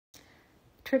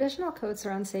Traditional coats are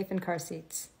unsafe in car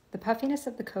seats. The puffiness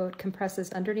of the coat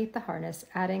compresses underneath the harness,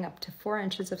 adding up to 4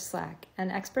 inches of slack,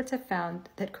 and experts have found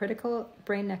that critical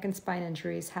brain, neck, and spine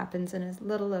injuries happens in as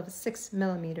little as 6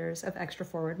 millimeters of extra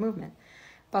forward movement.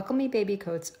 Buckle Me Baby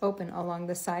Coats open along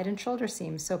the side and shoulder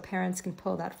seams so parents can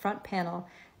pull that front panel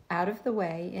out of the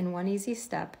way in one easy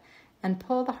step and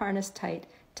pull the harness tight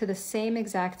to the same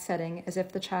exact setting as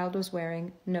if the child was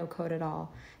wearing no coat at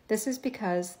all. This is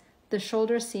because the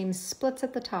shoulder seam splits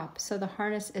at the top, so the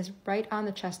harness is right on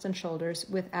the chest and shoulders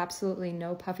with absolutely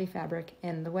no puffy fabric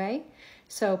in the way.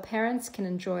 So parents can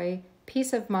enjoy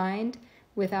peace of mind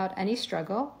without any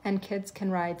struggle, and kids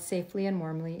can ride safely and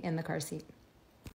warmly in the car seat.